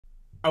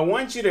I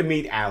want you to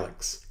meet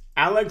Alex.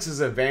 Alex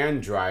is a van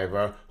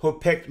driver who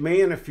picked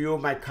me and a few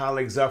of my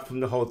colleagues up from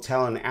the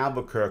hotel in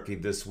Albuquerque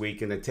this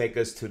weekend to take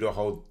us to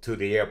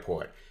the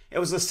airport. It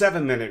was a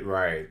 7-minute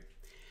ride.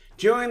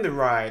 During the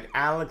ride,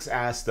 Alex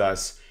asked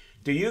us,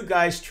 "Do you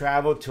guys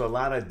travel to a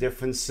lot of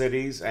different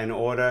cities and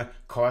order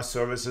car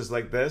services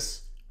like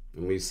this?"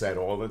 And we said,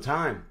 "All the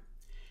time."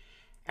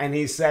 And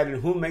he said,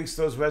 "And who makes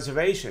those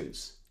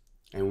reservations?"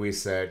 And we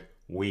said,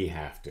 "We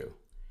have to."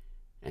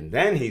 And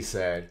then he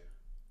said,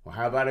 "Well,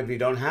 how about if you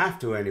don't have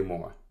to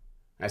anymore?"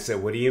 I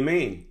said, "What do you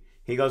mean?"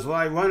 He goes, "Well,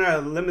 I run a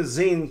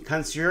limousine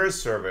concierge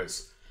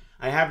service.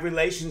 I have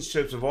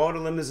relationships with all the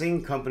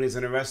limousine companies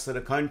in the rest of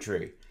the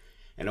country.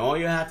 And all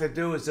you have to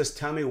do is just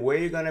tell me where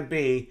you're going to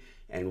be,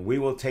 and we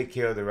will take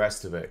care of the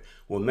rest of it.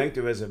 We'll make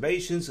the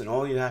reservations, and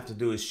all you have to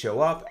do is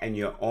show up, and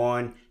you're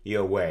on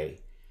your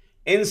way."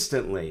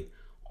 Instantly,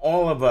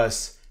 all of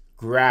us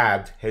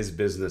grabbed his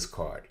business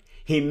card.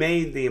 He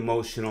made the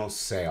emotional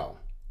sale.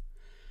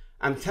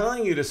 I'm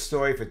telling you the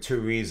story for two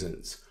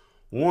reasons.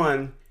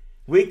 One,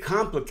 we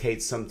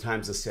complicate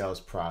sometimes the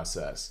sales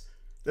process.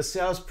 The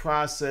sales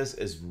process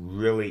is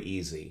really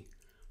easy.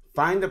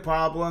 Find the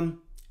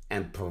problem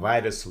and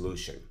provide a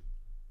solution.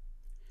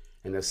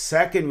 And the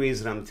second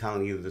reason I'm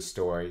telling you the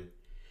story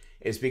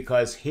is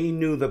because he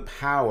knew the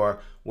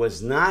power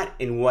was not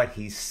in what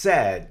he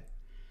said,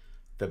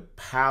 the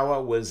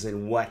power was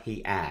in what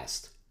he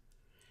asked.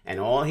 And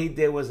all he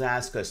did was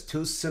ask us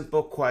two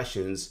simple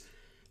questions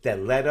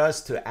that led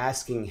us to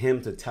asking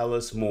him to tell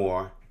us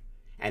more,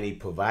 and he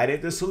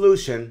provided the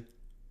solution,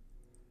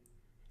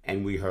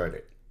 and we heard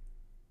it.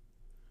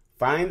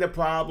 Find the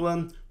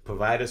problem,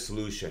 provide a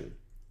solution.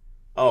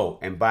 Oh,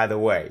 and by the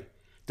way,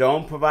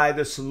 don't provide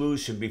the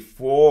solution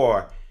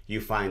before you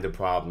find the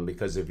problem,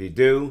 because if you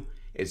do,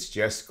 it's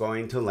just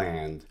going to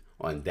land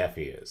on deaf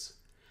ears.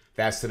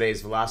 That's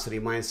today's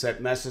Velocity Mindset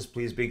message.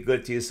 Please be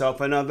good to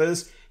yourself and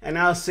others, and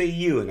I'll see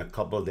you in a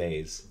couple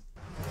days.